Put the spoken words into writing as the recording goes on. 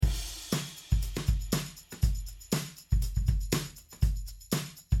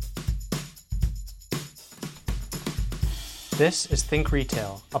This is Think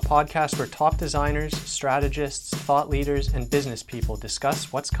Retail, a podcast where top designers, strategists, thought leaders, and business people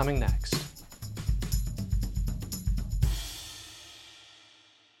discuss what's coming next.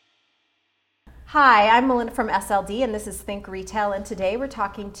 Hi, I'm Melinda from SLD, and this is Think Retail, and today we're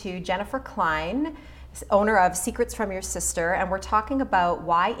talking to Jennifer Klein, owner of Secrets from Your Sister, and we're talking about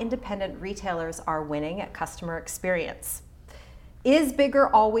why independent retailers are winning at customer experience. Is bigger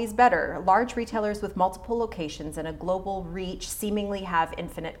always better? Large retailers with multiple locations and a global reach seemingly have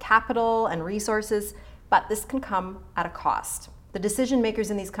infinite capital and resources, but this can come at a cost. The decision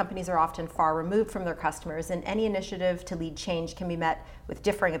makers in these companies are often far removed from their customers, and any initiative to lead change can be met with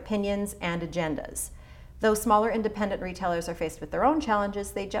differing opinions and agendas. Though smaller independent retailers are faced with their own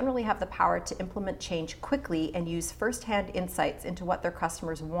challenges, they generally have the power to implement change quickly and use firsthand insights into what their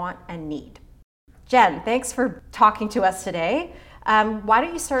customers want and need. Jen, thanks for talking to us today. Why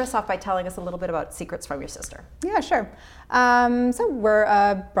don't you start us off by telling us a little bit about Secrets from Your Sister? Yeah, sure. So we're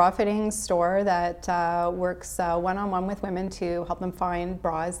a bra fitting store that works one-on-one with women to help them find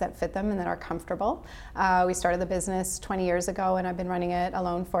bras that fit them and that are comfortable. We started the business 20 years ago, and I've been running it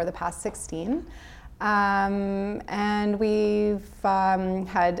alone for the past 16. And we've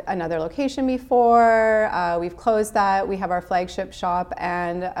had another location before. We've closed that. We have our flagship shop,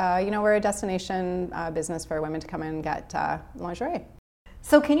 and we're a destination business for women to come in and get lingerie.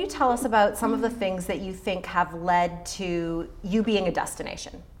 So can you tell us about some of the things that you think have led to you being a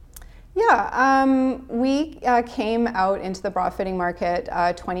destination? Yeah, we came out into the bra fitting market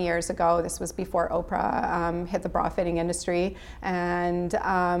 20 years ago. This was before Oprah hit the bra fitting industry, and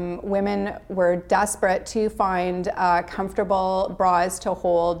women were desperate to find comfortable bras to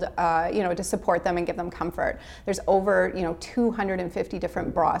hold, to support them and give them comfort. There's over 250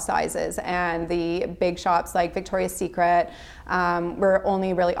 different bra sizes, and the big shops like Victoria's Secret were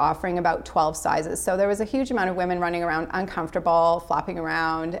only really offering about 12 sizes. So there was a huge amount of women running around uncomfortable, flopping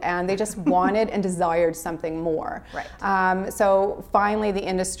around, and they just wanted and desired something more. Right. So finally the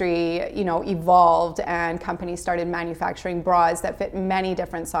industry, evolved, and companies started manufacturing bras that fit many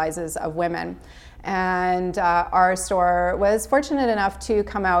different sizes of women. And our store was fortunate enough to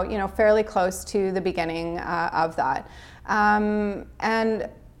come out, fairly close to the beginning of that. I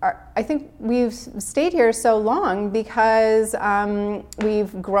think we've stayed here so long because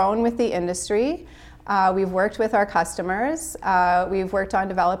we've grown with the industry. We've worked with our customers. We've worked on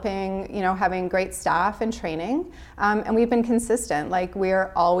developing, having great staff and training. And we've been consistent. Like,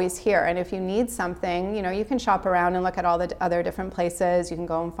 we're always here. And if you need something, you can shop around and look at all the other different places. You can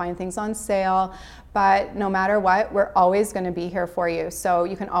go and find things on sale. But no matter what, we're always going to be here for you. So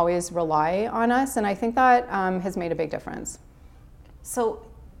you can always rely on us. And I think that has made a big difference. So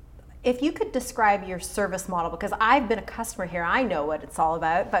if you could describe your service model, because I've been a customer here, I know what it's all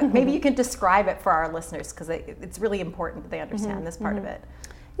about, but maybe you can describe it for our listeners, because it's really important that they understand this part of it.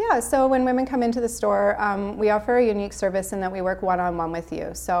 Yeah, so when women come into the store, we offer a unique service in that we work one-on-one with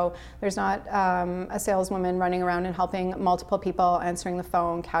you. So there's not a saleswoman running around and helping multiple people, answering the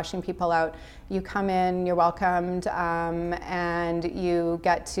phone, cashing people out. You come in, you're welcomed, and you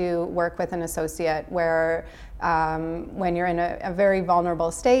get to work with an associate where when you're in a very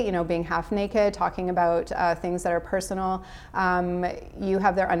vulnerable state, being half naked, talking about things that are personal, you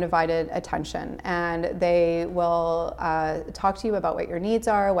have their undivided attention, and they will talk to you about what your needs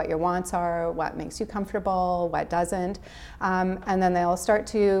are, what your wants are, what makes you comfortable, what doesn't, and then they'll start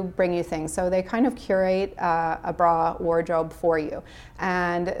to bring you things. So they kind of curate a bra wardrobe for you,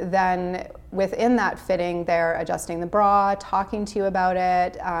 and then within that fitting, they're adjusting the bra, talking to you about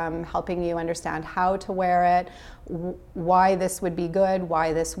it, helping you understand how to wear it, why this would be good,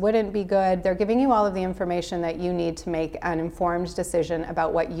 why this wouldn't be good. They're giving you all of the information that you need to make an informed decision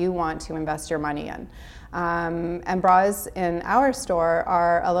about what you want to invest your money in. And bras in our store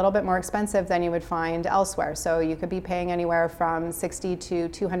are a little bit more expensive than you would find elsewhere. So you could be paying anywhere from $60 to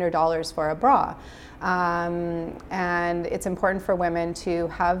 $200 for a bra. And it's important for women to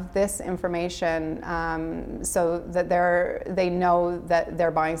have this information so that they know that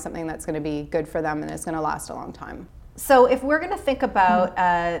they're buying something that's going to be good for them and it's going to last a long time. So if we're going to think about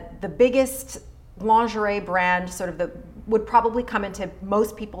the biggest lingerie brand, would probably come into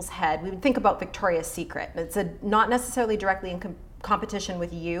most people's head, we would think about Victoria's Secret. It's not necessarily directly in competition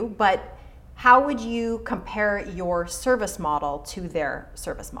with you, but how would you compare your service model to their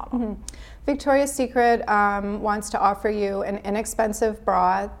service model? Mm-hmm. Victoria's Secret wants to offer you an inexpensive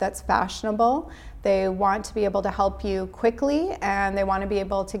bra that's fashionable, They want to be able to help you quickly, and they want to be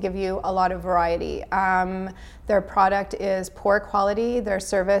able to give you a lot of variety. Their product is poor quality. Their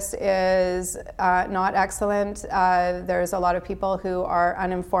service is not excellent. There's a lot of people who are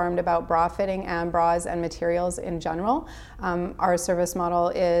uninformed about bra fitting and bras and materials in general. Our service model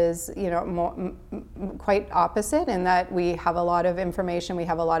is, quite opposite in that we have a lot of information, we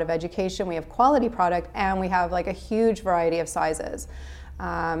have a lot of education, we have quality product, and we have like a huge variety of sizes.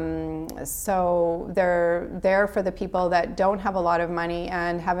 So they're there for the people that don't have a lot of money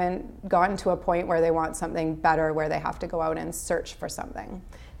and haven't gotten to a point where they want something better, where they have to go out and search for something.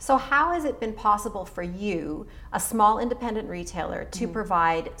 So how has it been possible for you, a small independent retailer, to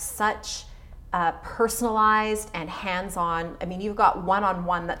provide such personalized and hands-on? I mean, you've got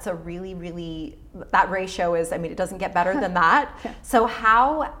one-on-one. That's a really, that ratio is, it doesn't get better than that. Yeah. So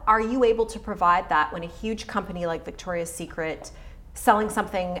how are you able to provide that when a huge company like Victoria's Secret, selling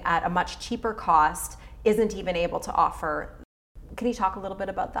something at a much cheaper cost, isn't even able to offer? Can you talk a little bit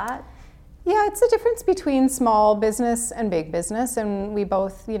about that? Yeah, it's a difference between small business and big business, and we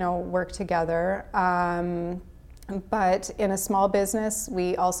both, work together. But in a small business,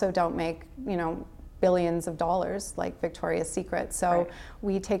 we also don't make, billions of dollars like Victoria's Secret. So Right.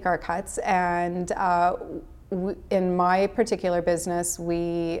 we take our cuts, and in my particular business,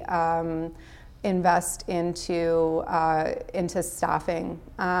 we invest into staffing,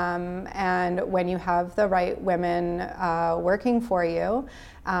 and when you have the right women working for you,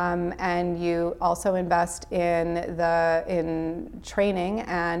 and you also invest in training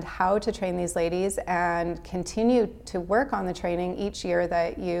and how to train these ladies, and continue to work on the training each year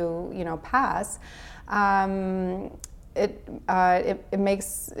that you pass. It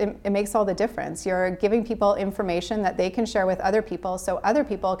makes all the difference. You're giving people information that they can share with other people, so other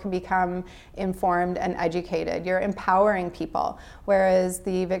people can become informed and educated. You're empowering people, whereas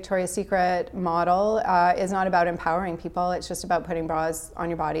the Victoria's Secret model is not about empowering people. It's just about putting bras on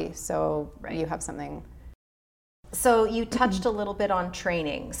your body, so Right. you have something. So you touched a little bit on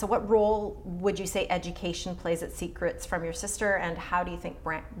training. So what role would you say education plays at Secrets from Your Sister, and how do you think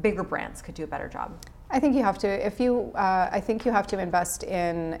bigger brands could do a better job? I think you have to. I think you have to invest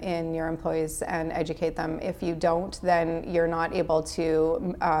in your employees and educate them. If you don't, then you're not able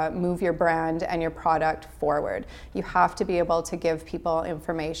to move your brand and your product forward. You have to be able to give people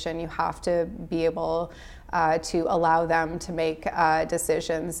information. You have to be able to allow them to make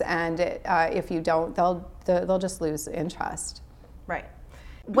decisions. And if you don't, they'll just lose interest. Right.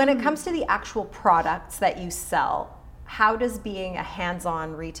 When it comes to the actual products that you sell, how does being a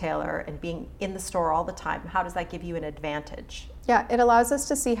hands-on retailer and being in the store all the time, how does that give you an advantage? Yeah, it allows us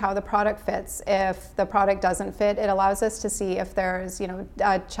to see how the product fits. If the product doesn't fit, it allows us to see if there's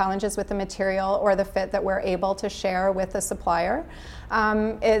challenges with the material or the fit that we're able to share with the supplier.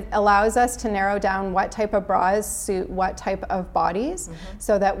 It allows us to narrow down what type of bras suit what type of bodies,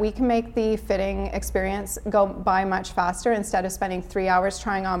 so that we can make the fitting experience go by much faster. Instead of spending 3 hours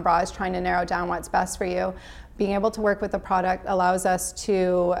trying on bras, trying to narrow down what's best for you, being able to work with the product allows us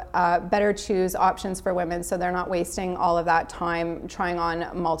to better choose options for women, so they're not wasting all of that time trying on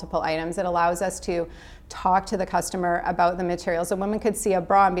multiple items. It allows us to talk to the customer about the materials. A woman could see a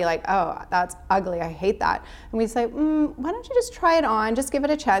bra and be like, oh, that's ugly, I hate that. And we say, why don't you just try it on, just give it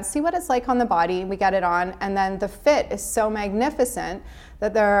a chance, see what it's like on the body. We get it on, and then the fit is so magnificent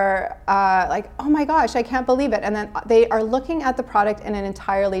that they're like, oh my gosh, I can't believe it. And then they are looking at the product in an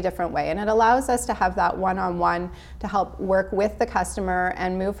entirely different way. And it allows us to have that one-on-one to help work with the customer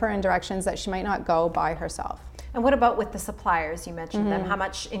and move her in directions that she might not go by herself. And what about with the suppliers? You mentioned them. How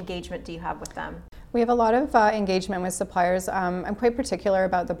much engagement do you have with them? We have a lot of engagement with suppliers. I'm quite particular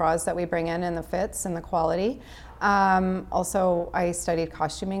about the bras that we bring in and the fits and the quality. Also, I studied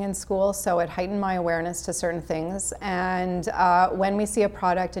costuming in school, so it heightened my awareness to certain things. And when we see a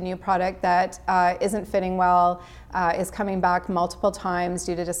new product that isn't fitting well, is coming back multiple times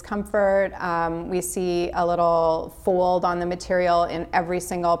due to discomfort, we see a little fold on the material in every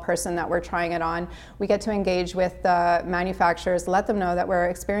single person that we're trying it on, we get to engage with the manufacturers, let them know that we're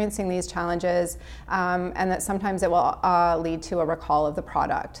experiencing these challenges, and that sometimes it will lead to a recall of the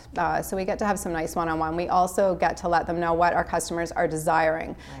product. So we get to have some nice one-on-one. We also get to let them know what our customers are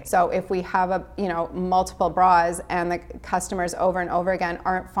desiring. Right. So if we have multiple bras and the customers over and over again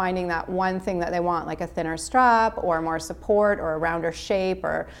aren't finding that one thing that they want, like a thinner strap or more support or a rounder shape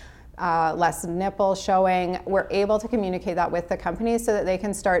or less nipple showing. We're able to communicate that with the companies so that they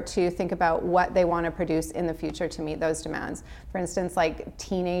can start to think about what they want to produce in the future to meet those demands. For instance, like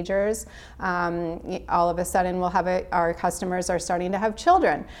teenagers, all of a sudden we'll have our customers are starting to have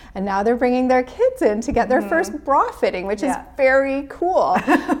children, and now they're bringing their kids in to get their first bra fitting, which is very cool.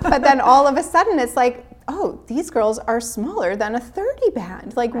 But then all of a sudden it's like, oh, these girls are smaller than a 30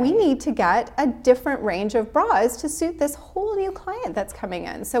 band. Like we need to get a different range of bras to suit this whole new client that's coming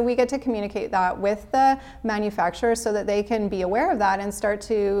in. So we get to communicate that with the manufacturer so that they can be aware of that and start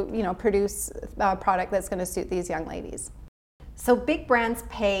to, produce a product that's going to suit these young ladies. So big brands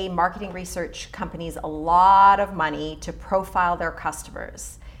pay marketing research companies a lot of money to profile their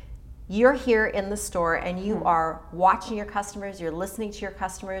customers. You're here in the store and you are watching your customers, you're listening to your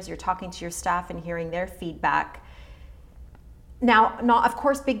customers, you're talking to your staff and hearing their feedback. Now, of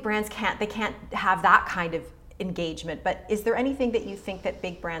course, big brands can't have that kind of engagement, but is there anything that you think that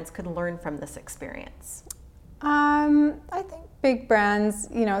big brands could learn from this experience? I think big brands,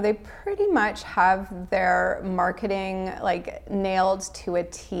 they pretty much have their marketing nailed to a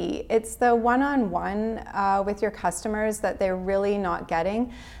T. It's the one-on-one with your customers that they're really not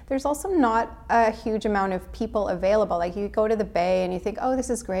getting. There's also not a huge amount of people available. Like you go to the Bay and you think, oh, this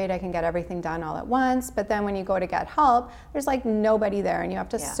is great, I can get everything done all at once. But then when you go to get help, there's nobody there and you have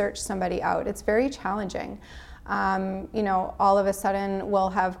to search somebody out. It's very challenging. All of a sudden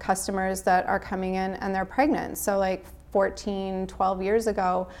we'll have customers that are coming in and they're pregnant. So 14, 12 years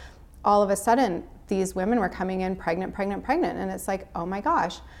ago, all of a sudden these women were coming in pregnant. And it's like, oh my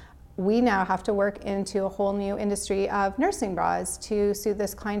gosh, we now have to work into a whole new industry of nursing bras to suit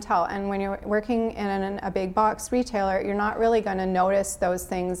this clientele. And when you're working in a big box retailer, you're not really going to notice those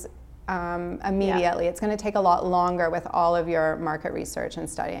things immediately. It's going to take a lot longer with all of your market research and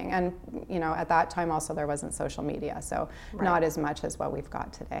studying. And at that time also there wasn't social media, so not as much as what we've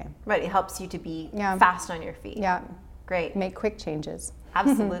got today. Right, it helps you to be fast on your feet. Yeah. Great. Make quick changes.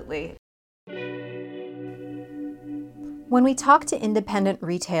 Absolutely. When we talk to independent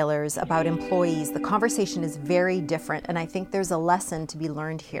retailers about employees, the conversation is very different, and I think there's a lesson to be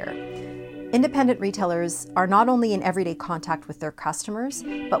learned here. Independent retailers are not only in everyday contact with their customers,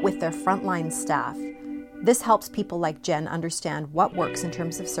 but with their frontline staff. This helps people like Jen understand what works in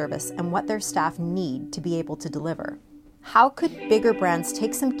terms of service and what their staff need to be able to deliver. How could bigger brands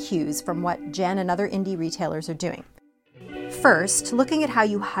take some cues from what Jen and other indie retailers are doing? First, looking at how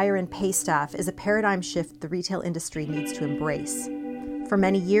you hire and pay staff is a paradigm shift the retail industry needs to embrace. For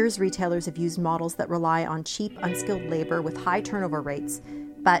many years, retailers have used models that rely on cheap, unskilled labor with high turnover rates,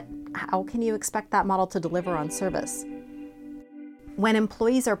 but how can you expect that model to deliver on service? When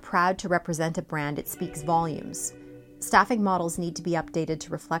employees are proud to represent a brand, it speaks volumes. Staffing models need to be updated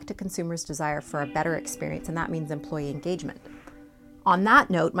to reflect a consumer's desire for a better experience, and that means employee engagement. On that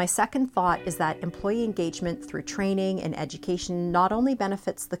note, my second thought is that employee engagement through training and education not only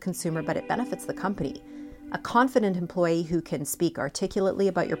benefits the consumer, but it benefits the company. A confident employee who can speak articulately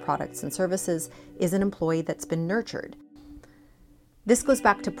about your products and services is an employee that's been nurtured. This goes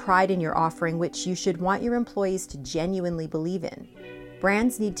back to pride in your offering, which you should want your employees to genuinely believe in.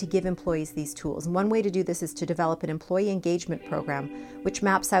 Brands need to give employees these tools, and one way to do this is to develop an employee engagement program which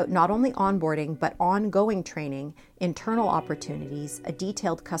maps out not only onboarding but ongoing training, internal opportunities, a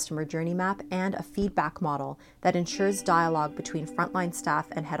detailed customer journey map, and a feedback model that ensures dialogue between frontline staff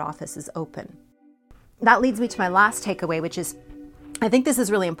and head office is open. That leads me to my last takeaway, which is I think this is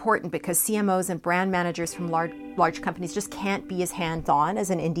really important because CMOs and brand managers from large companies just can't be as hands-on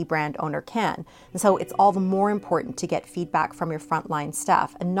as an indie brand owner can. And so it's all the more important to get feedback from your frontline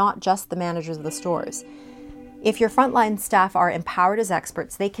staff and not just the managers of the stores. If your frontline staff are empowered as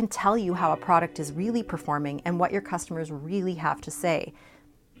experts, they can tell you how a product is really performing and what your customers really have to say.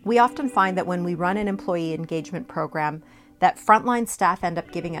 We often find that when we run an employee engagement program, that frontline staff end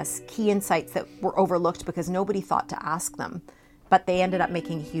up giving us key insights that were overlooked because nobody thought to ask them, but they ended up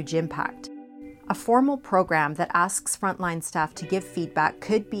making a huge impact. A formal program that asks frontline staff to give feedback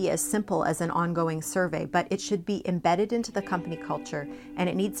could be as simple as an ongoing survey, but it should be embedded into the company culture and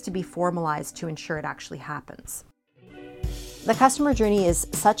it needs to be formalized to ensure it actually happens. The customer journey is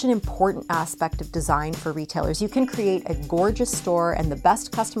such an important aspect of design for retailers. You can create a gorgeous store and the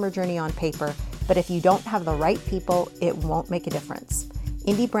best customer journey on paper, but if you don't have the right people, it won't make a difference.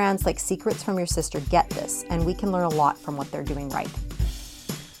 Indie brands like Secrets from Your Sister get this, and we can learn a lot from what they're doing right.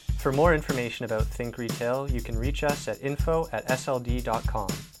 For more information about Think Retail, you can reach us at info@sld.com.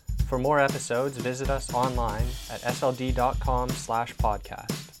 For more episodes, visit us online at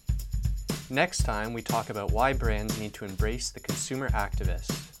sld.com/podcast. Next time, we talk about why brands need to embrace the consumer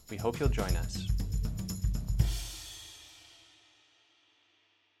activist. We hope you'll join us.